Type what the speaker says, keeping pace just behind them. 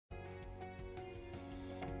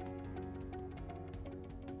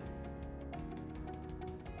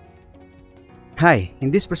Hi, in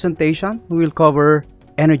this presentation, we will cover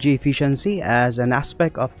energy efficiency as an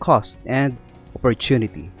aspect of cost and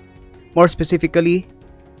opportunity. More specifically,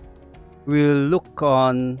 we'll look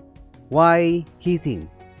on why heating,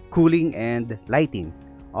 cooling, and lighting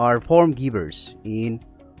are form givers in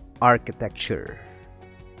architecture.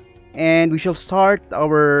 And we shall start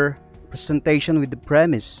our presentation with the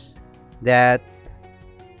premise that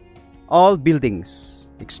all buildings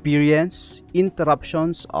experience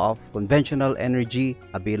interruptions of conventional energy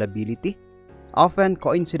availability, often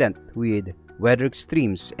coincident with weather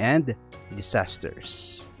extremes and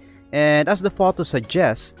disasters. And as the photo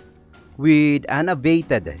suggests, with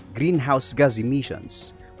unabated greenhouse gas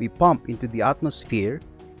emissions we pump into the atmosphere,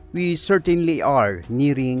 we certainly are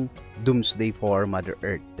nearing doomsday for Mother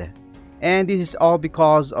Earth. And this is all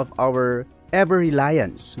because of our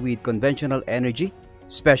ever-reliance with conventional energy,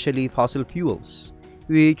 especially fossil fuels,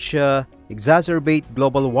 which exacerbate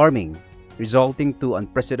global warming, resulting to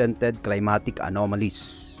unprecedented climatic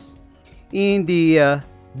anomalies. In the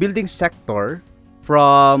building sector,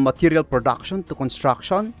 from material production to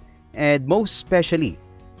construction, and most especially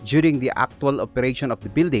during the actual operation of the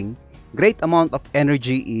building, great amount of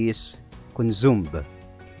energy is consumed.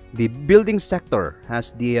 The building sector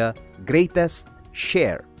has the greatest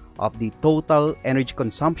share of the total energy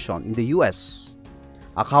consumption in the US,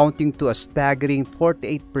 accounting to a staggering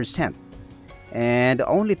 48%, and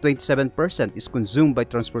only 27% is consumed by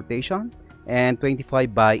transportation and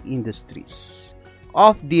 25% by industries.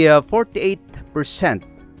 Of the 48%,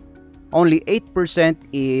 only 8%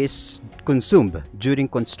 is consumed during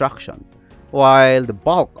construction, while the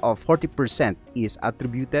bulk of 40% is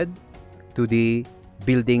attributed to the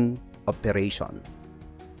building operation.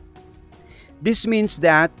 This means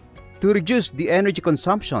that to reduce the energy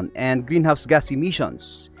consumption and greenhouse gas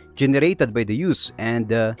emissions generated by the use and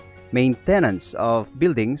maintenance of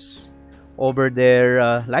buildings over their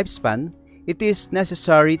lifespan, it is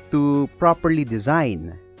necessary to properly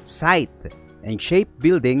design, site, and shape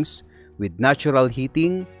buildings with natural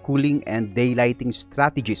heating, cooling, and daylighting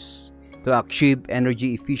strategies to achieve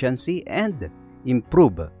energy efficiency and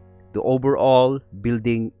improve the overall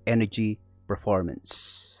building energy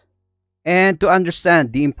performance. And to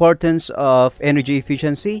understand the importance of energy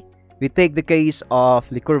efficiency, we take the case of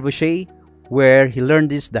Le Corbusier, where he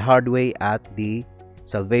learned this the hard way at the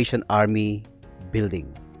Salvation Army building.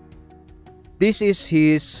 This is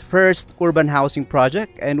his first urban housing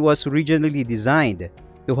project and was originally designed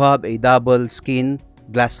to have a double skin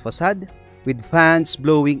glass facade with fans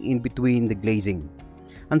blowing in between the glazing.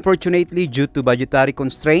 Unfortunately, due to budgetary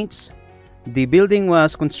constraints, the building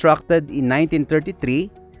was constructed in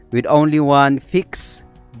 1933 with only one fixed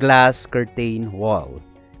glass curtain wall,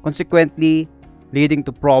 consequently leading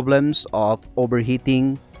to problems of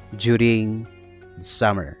overheating during the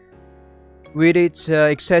summer. With its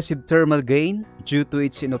excessive thermal gain due to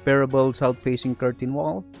its inoperable south-facing curtain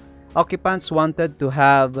wall, occupants wanted to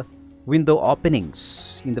have window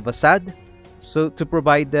openings in the facade so to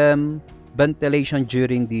provide them ventilation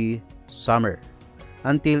during the summer.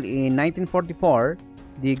 Until in 1944,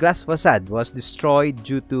 the glass facade was destroyed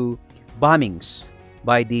due to bombings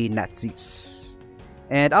by the Nazis.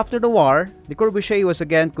 And after the war, Le Corbusier was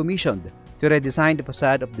again commissioned to redesign the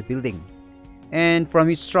facade of the building. And from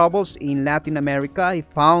his troubles in Latin America, he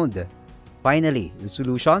found finally the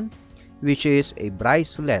solution, which is a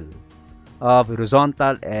brise-soleil of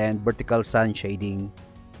horizontal and vertical sun shading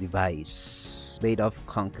device made of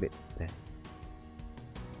concrete.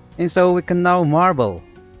 And so we can now marvel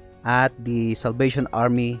at the Salvation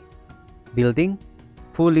Army building,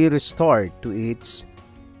 fully restored to its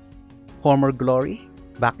former glory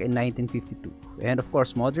back in 1952, and of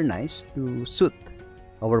course modernized to suit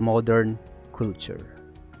our modern culture.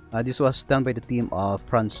 This was done by the team of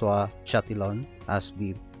Francois Chatillon as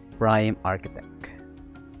the prime architect.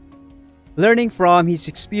 Learning from his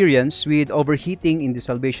experience with overheating in the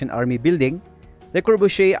Salvation Army building, Le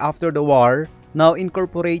Corbusier after the war now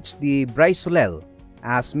incorporates the brise-soleil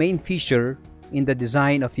as main feature in the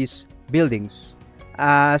design of his buildings,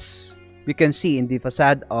 as we can see in the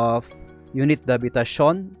facade of Unit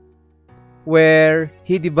d'Habitation, where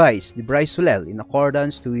he devised the brise-soleil in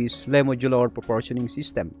accordance to his Le Modular proportioning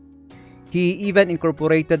system. He even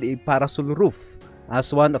incorporated a parasol roof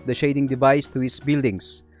as one of the shading device to his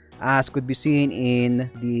buildings, as could be seen in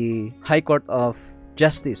the High Court of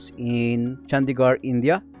Justice in Chandigarh,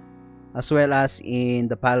 India, as well as in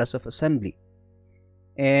the Palace of Assembly,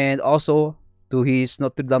 and also to his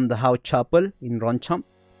Notre Dame de Haut Chapel in Ronchamp,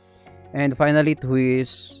 and finally to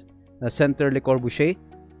his Centre Le Corbusier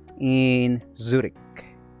in Zurich.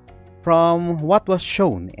 From what was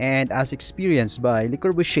shown and as experienced by Le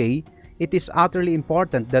Corbusier, it is utterly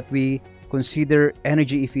important that we consider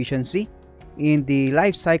energy efficiency in the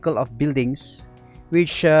life cycle of buildings,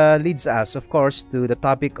 which leads us, of course, to the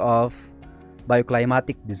topic of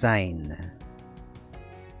bioclimatic design.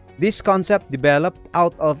 This concept developed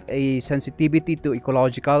out of a sensitivity to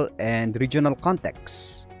ecological and regional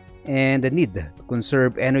contexts and the need to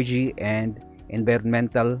conserve energy and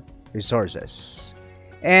environmental resources.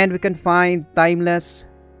 And we can find timeless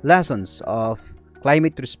lessons of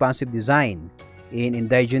climate responsive design in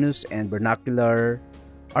indigenous and vernacular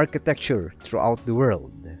architecture throughout the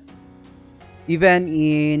world. Even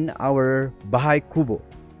in our Bahay Kubo,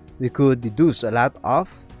 we could deduce a lot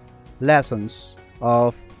of lessons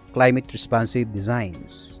of climate responsive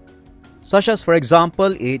designs, such as, for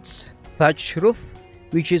example, its thatch roof,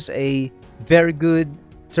 which is a very good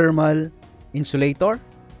thermal insulator,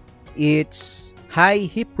 its high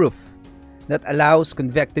heat roof that allows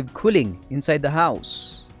convective cooling inside the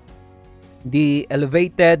house, the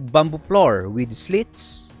elevated bamboo floor with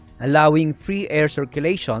slits allowing free air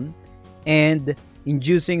circulation and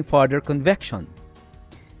inducing further convection,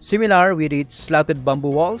 similar with its slatted bamboo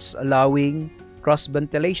walls allowing cross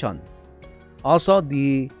ventilation. Also,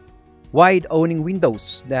 the wide awning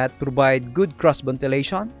windows that provide good cross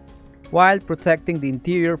ventilation while protecting the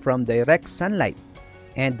interior from direct sunlight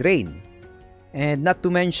and rain, and not to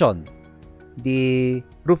mention the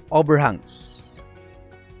roof overhangs,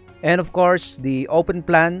 and of course the open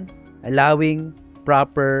plan allowing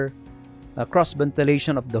proper cross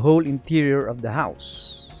ventilation of the whole interior of the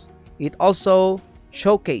house. It also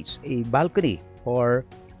showcases a balcony for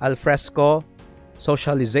alfresco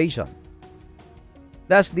socialization.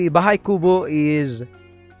 Thus, the Bahay Kubo is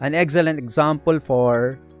an excellent example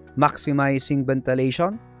for maximizing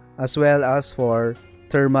ventilation as well as for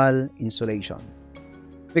thermal insulation.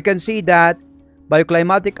 We can see that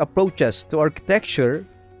bioclimatic approaches to architecture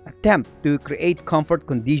attempt to create comfort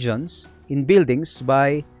conditions in buildings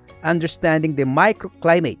by understanding the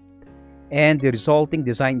microclimate and the resulting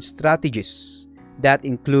design strategies that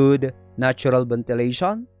include natural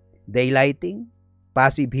ventilation, daylighting,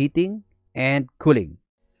 passive heating, and cooling.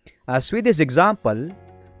 As with this example,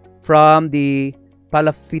 from the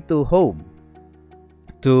Palafito home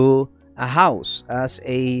to a house as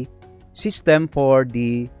a system for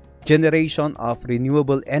the generation of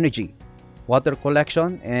renewable energy, water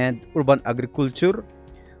collection, and urban agriculture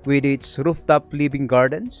with its rooftop living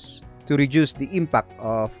gardens to reduce the impact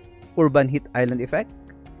of urban heat island effect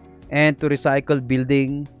and to recycle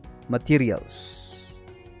building materials.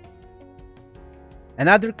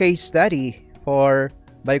 Another case study for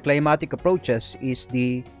bioclimatic approaches is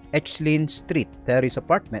the Echelon Street terrace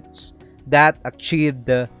apartments that achieved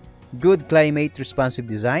good climate responsive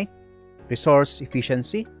design, resource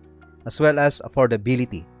efficiency, as well as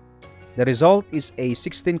affordability. The result is a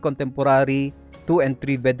 16 contemporary 2 and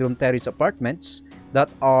 3 bedroom terrace apartments that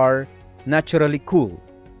are naturally cool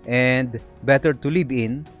and better to live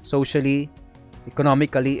in socially,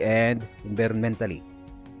 economically, and environmentally.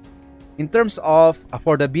 In terms of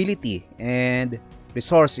affordability and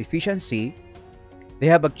resource efficiency, they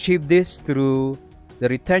have achieved this through the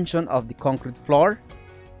retention of the concrete floor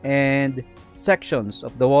and sections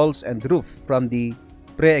of the walls and roof from the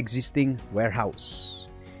pre-existing warehouse.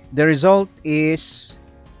 The result is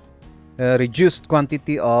a reduced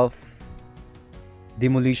quantity of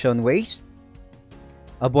demolition waste,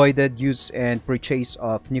 avoided use and purchase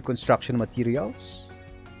of new construction materials,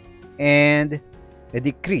 and a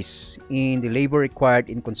decrease in the labor required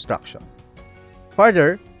in construction.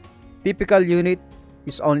 Further, typical unit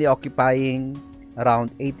is only occupying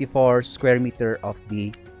around 84 square meter of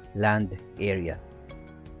the land area.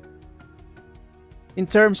 In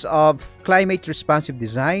terms of climate responsive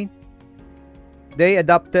design, they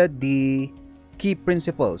adopted the key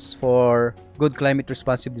principles for good climate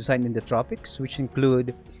responsive design in the tropics, which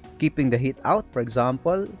include keeping the heat out, for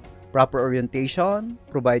example, proper orientation,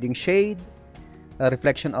 providing shade, a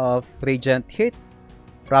reflection of radiant heat,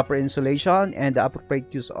 proper insulation, and the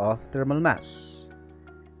appropriate use of thermal mass.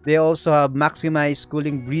 They also have maximized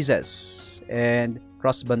cooling breezes and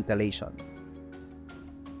cross ventilation.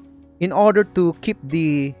 In order to keep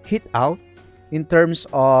the heat out, in terms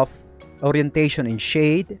of orientation and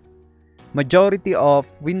shade, majority of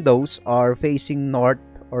windows are facing north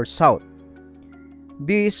or south.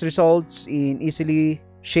 This results in easily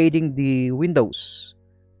shading the windows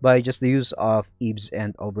by just the use of eaves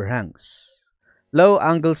and overhangs. Low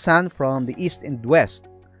angle sun from the east and west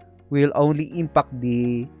will only impact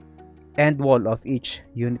the end wall of each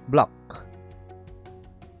unit block.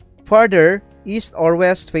 Further, east or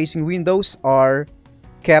west facing windows are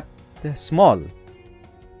kept small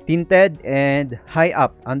tinted and high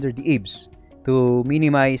up under the eaves to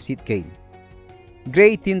minimize heat gain.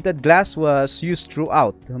 Gray tinted glass was used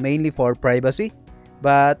throughout, mainly for privacy,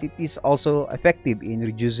 but it is also effective in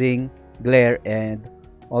reducing glare and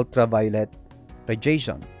ultraviolet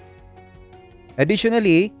radiation.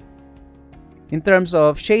 Additionally, in terms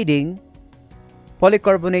of shading,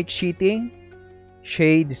 polycarbonate sheeting,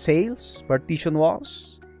 shade sails, partition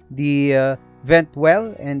walls, the vent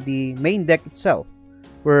well, and the main deck itself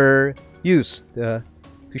were used to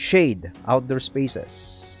shade outdoor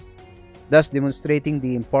spaces, thus demonstrating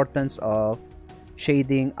the importance of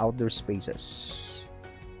shading outdoor spaces.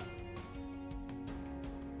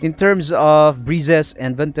 In terms of breezes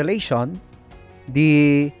and ventilation,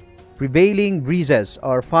 the prevailing breezes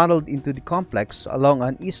are funneled into the complex along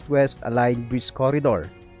an east-west aligned breeze corridor,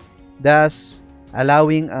 thus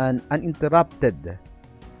allowing an uninterrupted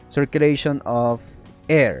circulation of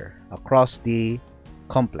air across the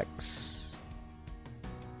complex.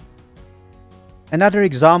 Another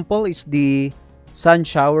example is the Sun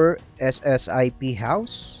Shower SSIP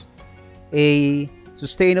house, a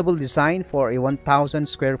sustainable design for a 1,000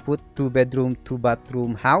 square foot 2-bedroom,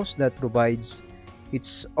 2-bathroom house that provides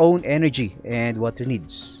its own energy and water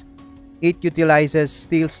needs. It utilizes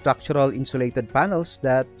steel structural insulated panels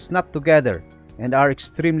that snap together and are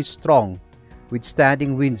extremely strong,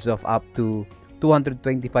 withstanding winds of up to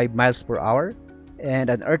 225 miles per hour and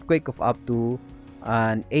an earthquake of up to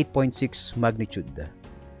an 8.6 magnitude.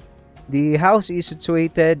 The house is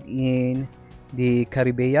situated in the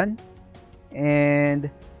Caribbean, and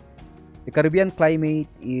the Caribbean climate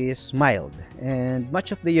is mild, and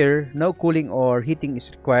much of the year no cooling or heating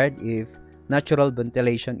is required if natural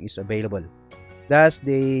ventilation is available. Thus,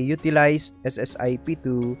 they utilized SSIP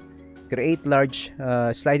to create large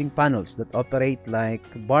sliding panels that operate like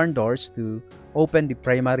barn doors to open the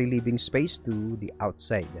primary living space to the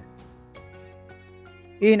outside.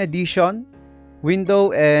 In addition,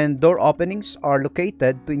 window and door openings are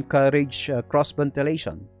located to encourage cross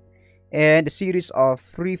ventilation, and a series of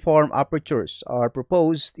free-form apertures are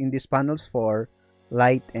proposed in these panels for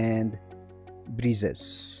light and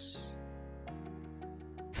breezes.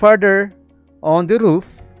 Further, on the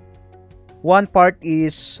roof, one part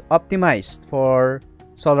is optimized for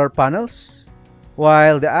solar panels,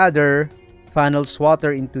 while the other funnels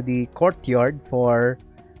water into the courtyard for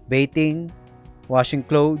bathing, washing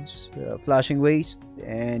clothes, flushing waste,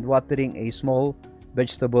 and watering a small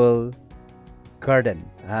vegetable garden,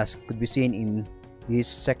 as could be seen in this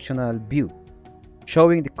sectional view,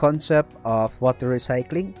 showing the concept of water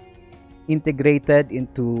recycling integrated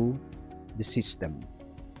into the system.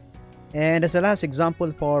 And as a last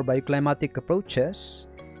example for bioclimatic approaches,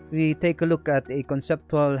 we take a look at a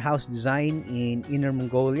conceptual house design in Inner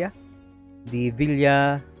Mongolia, the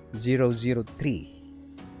Villa 003.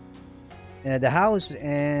 The house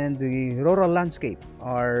and the rural landscape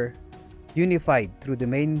are unified through the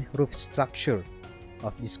main roof structure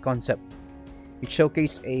of this concept. It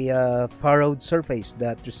showcases a furrowed surface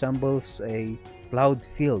that resembles a plowed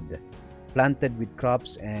field planted with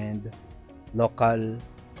crops and local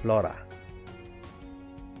flora.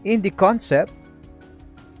 In the concept,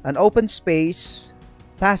 an open space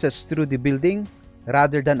passes through the building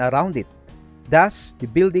rather than around it. Thus, the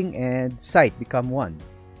building and site become one.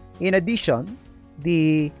 In addition,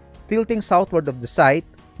 the tilting southward of the site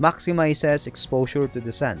maximizes exposure to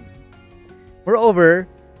the sun. Moreover,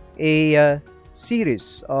 a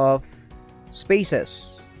series of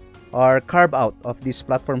spaces are carved out of this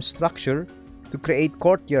platform structure to create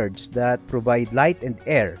courtyards that provide light and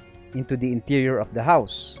air into the interior of the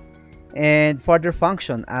house and further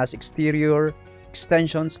function as exterior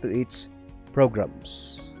extensions to its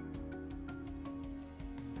programs.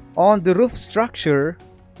 On the roof structure,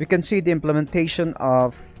 we can see the implementation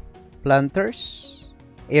of planters,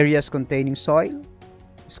 areas containing soil,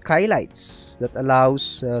 skylights that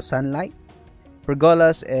allows sunlight,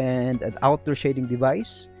 pergolas, and an outdoor shading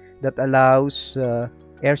device that allows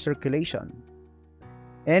air circulation.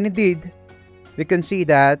 And indeed, we can see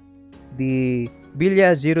that the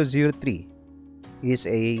Villa 003 is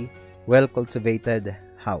a well-cultivated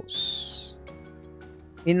house.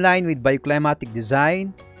 In line with bioclimatic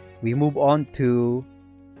design, we move on to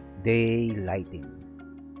day lighting.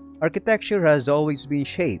 Architecture has always been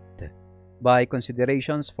shaped by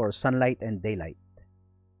considerations for sunlight and daylight.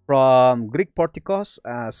 From Greek porticos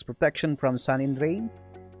as protection from sun and rain,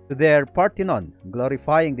 to their Parthenon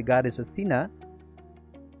glorifying the goddess Athena,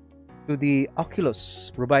 to the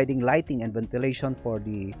oculus providing lighting and ventilation for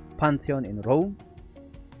the Pantheon in Rome,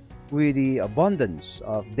 with the abundance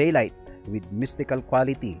of daylight with mystical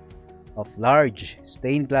quality of large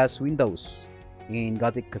stained glass windows in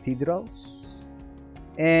Gothic cathedrals,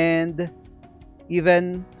 and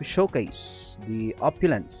even to showcase the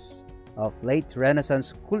opulence of late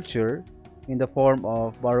Renaissance culture in the form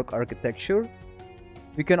of Baroque architecture.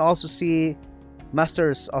 We can also see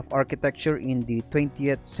masters of architecture in the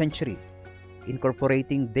 20th century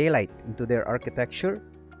incorporating daylight into their architecture,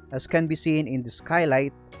 as can be seen in the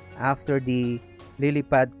skylight after the lily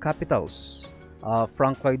pad capitals of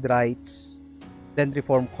Frank Lloyd Wright's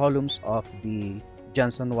dendriform columns of the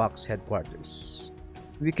Johnson Wax headquarters.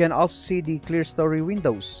 We can also see the clerestory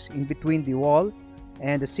windows in between the wall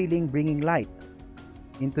and the ceiling, bringing light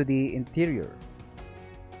into the interior.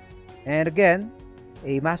 And again,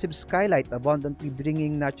 a massive skylight abundantly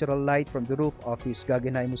bringing natural light from the roof of his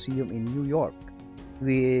Guggenheim Museum in New York,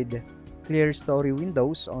 with clerestory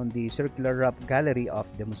windows on the circular wrap gallery of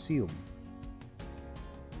the museum.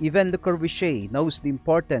 Even Le Corbusier knows the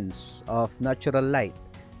importance of natural light,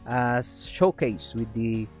 as showcased with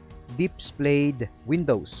the deep splayed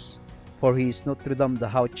windows for his Notre Dame de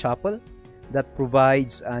Haut Chapel that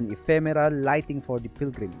provides an ephemeral lighting for the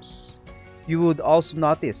pilgrims. You would also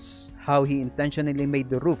notice how he intentionally made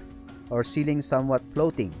the roof or ceiling somewhat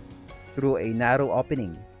floating through a narrow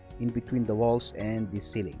opening in between the walls and the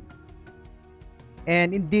ceiling.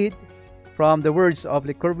 And indeed, from the words of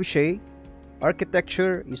Le Corbusier,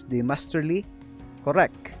 architecture is the masterly,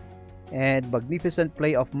 correct, and magnificent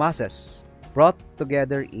play of masses brought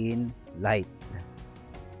together in light.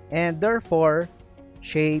 And therefore,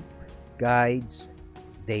 shape guides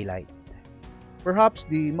daylight. Perhaps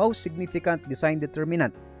the most significant design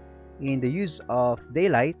determinant in the use of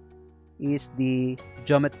daylight is the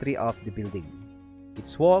geometry of the building.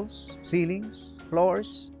 Its walls, ceilings,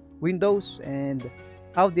 floors, windows, and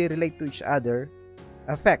how they relate to each other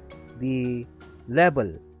affect the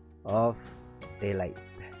level of daylight.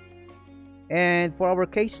 And for our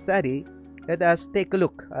case study, let us take a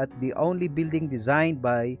look at the only building designed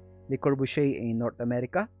by Le Corbusier in North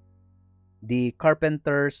America, the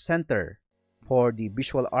Carpenter Center for the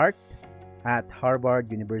Visual Art at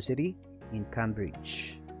Harvard University in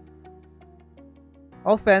Cambridge.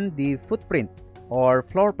 Often, the footprint or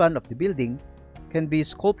floor plan of the building can be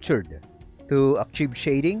sculptured to achieve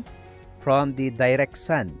shading from the direct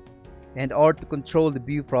sun and or to control the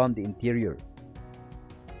view from the interior.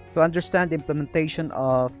 To understand the implementation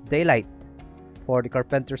of daylight for the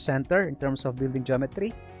Carpenter Center in terms of building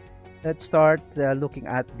geometry, let's start looking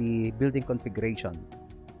at the building configuration.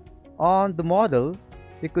 On the model,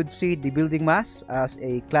 we could see the building mass as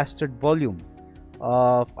a clustered volume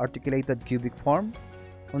of articulated cubic form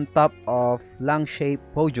on top of lung-shaped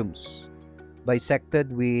podiums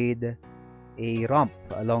bisected with a ramp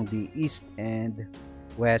along the east and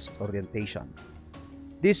west orientation.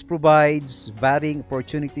 This provides varying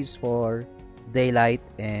opportunities for daylight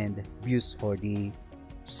and views for the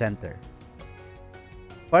center.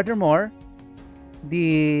 Furthermore,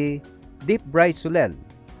 the deep bright soleil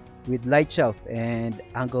with light shelf and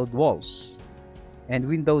angled walls and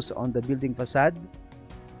windows on the building facade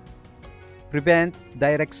prevent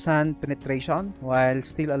direct sun penetration while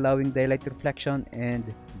still allowing daylight reflection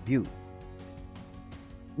and view.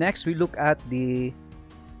 Next, we look at the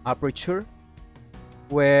aperture,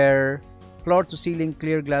 where floor-to-ceiling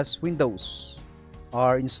clear glass windows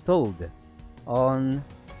are installed on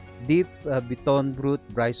deep beton brut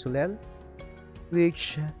bright soleil,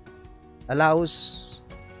 which allows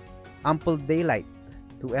ample daylight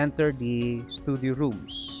to enter the studio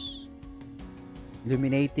rooms,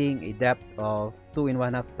 illuminating a depth of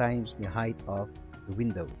 2.5 times the height of the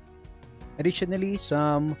window. Additionally,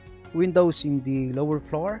 some windows in the lower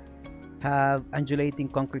floor have undulating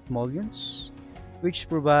concrete mullions, which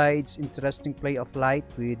provides interesting play of light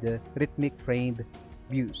with rhythmic framed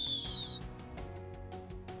views.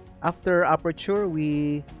 After aperture,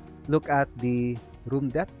 we look at the room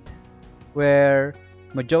depth, where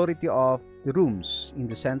majority of the rooms in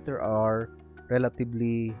the center are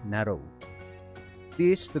relatively narrow.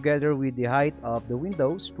 This, together with the height of the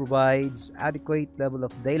windows, provides adequate level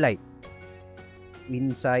of daylight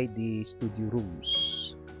inside the studio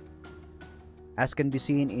rooms. As can be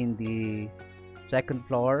seen in the second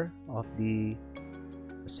floor of the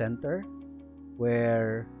center,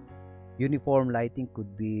 where uniform lighting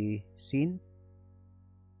could be seen.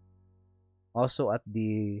 Also at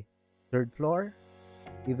the third floor,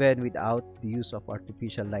 even without the use of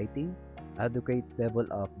artificial lighting, adequate level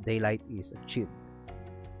of daylight is achieved.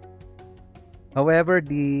 However,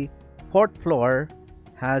 the fourth floor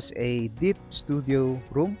has a deep studio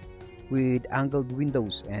room with angled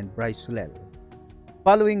windows and bright soleil.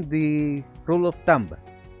 Following the rule of thumb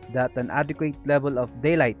that an adequate level of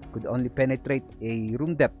daylight could only penetrate a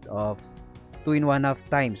room depth of 2.5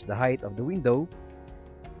 times the height of the window,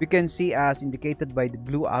 we can see, as indicated by the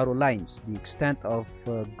blue arrow lines, the extent of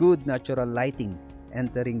good natural lighting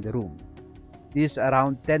entering the room. This is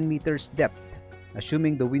around 10 meters depth,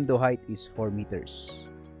 assuming the window height is 4 meters.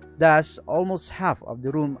 Thus, almost half of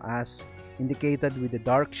the room, as indicated with the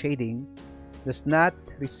dark shading, does not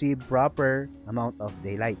receive proper amount of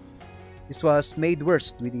daylight. This was made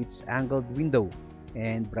worse with its angled window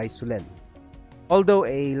and brise-soleil. Although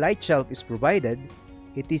a light shelf is provided,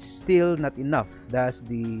 it is still not enough. Thus,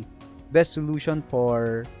 the best solution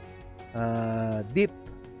for deep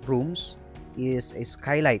rooms is a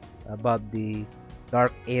skylight above the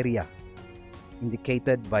dark area,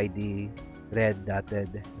 indicated by the red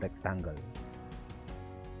dotted rectangle.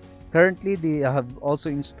 Currently, they have also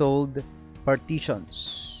installed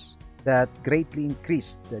partitions that greatly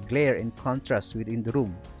increase the glare and contrast within the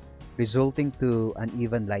room, resulting to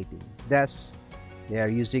uneven lighting. Thus, they are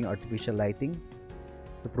using artificial lighting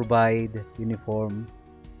to provide uniform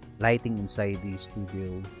lighting inside the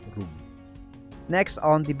studio room. Next,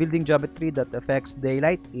 on the building geometry that affects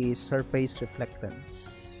daylight is surface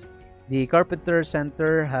reflectance. The Carpenter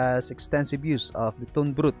Center has extensive use of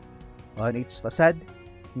beton brut on its facade,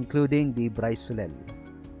 including the brise-soleil.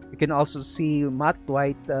 You can also see matte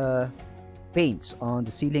white paints on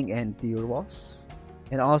the ceiling and interior walls,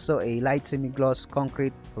 and also a light semi-gloss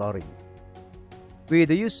concrete flooring. With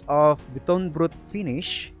the use of beton brut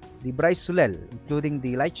finish, the brise-soleil, including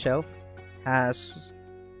the light shelf, has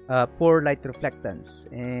poor light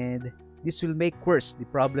reflectance, and this will make worse the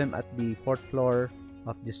problem at the 4th floor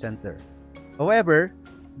of the center. However,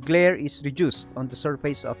 glare is reduced on the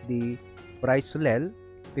surface of the brise-soleil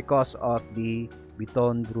because of the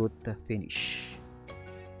beton brut finish.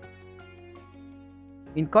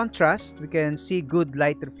 In contrast, we can see good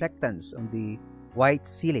light reflectance on the white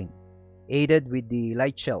ceiling, aided with the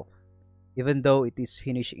light shelf, even though it is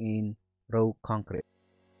finished in raw concrete.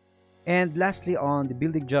 And lastly, on the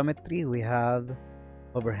building geometry, we have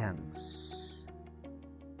overhangs.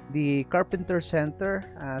 The Carpenter Center,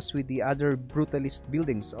 as with the other brutalist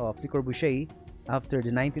buildings of Le Corbusier after the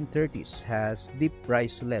 1930s, has deep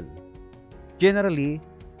brise-soleil. Generally,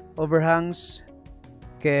 overhangs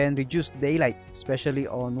can reduce daylight, especially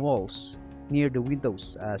on walls near the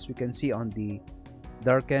windows, as we can see on the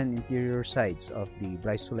darkened interior sides of the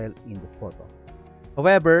brise-soleil in the photo.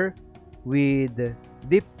 However, with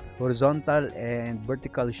deep horizontal and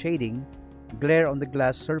vertical shading, glare on the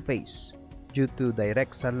glass surface due to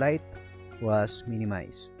direct sunlight was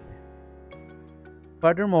minimized.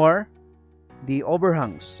 Furthermore, the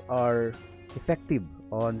overhangs are effective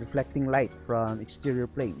on reflecting light from exterior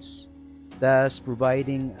planes, thus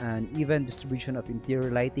providing an even distribution of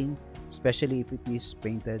interior lighting, especially if it is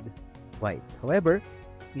painted white. However,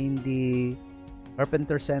 in the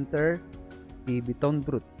Carpenter Center, the beton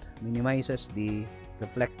brut minimizes the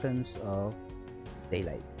reflectance of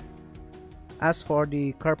daylight. As for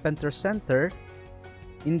the Carpenter Center,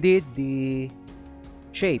 indeed the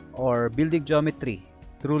shape or building geometry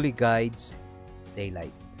truly guides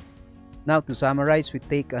daylight. Now, to summarize, we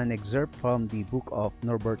take an excerpt from the book of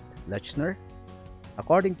Norbert Lechner.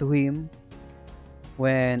 According to him,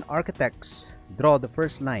 when architects draw the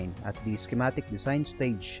first line at the schematic design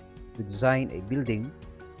stage to design a building,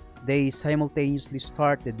 they simultaneously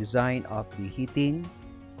start the design of the heating,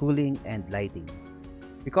 cooling, and lighting.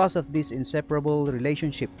 Because of this inseparable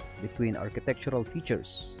relationship between architectural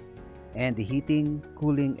features and the heating,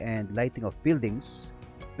 cooling, and lighting of buildings,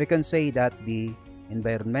 we can say that the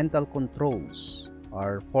environmental controls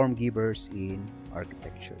are form givers in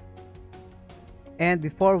architecture. And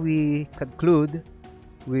before we conclude,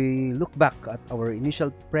 we look back at our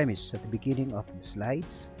initial premise at the beginning of the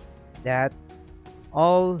slides that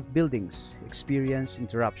all buildings experience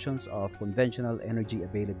interruptions of conventional energy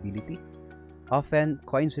availability, often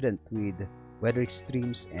coincident with weather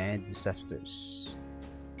extremes and disasters.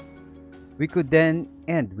 We could then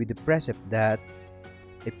end with the precept that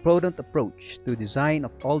a prudent approach to design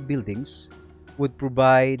of all buildings would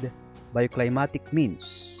provide bioclimatic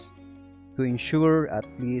means to ensure at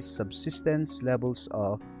least subsistence levels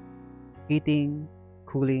of heating,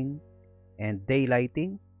 cooling, and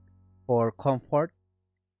daylighting for comfort,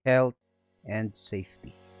 health, and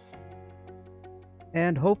safety.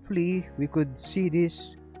 And hopefully we could see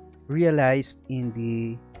this realized in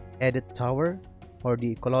the Edit Tower for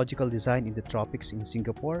the ecological design in the tropics in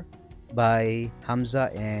Singapore by Hamza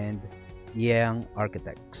and Yang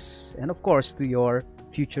Architects, and of course to your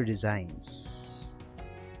future designs.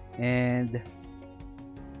 And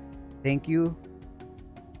thank you,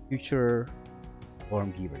 future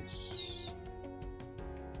form givers.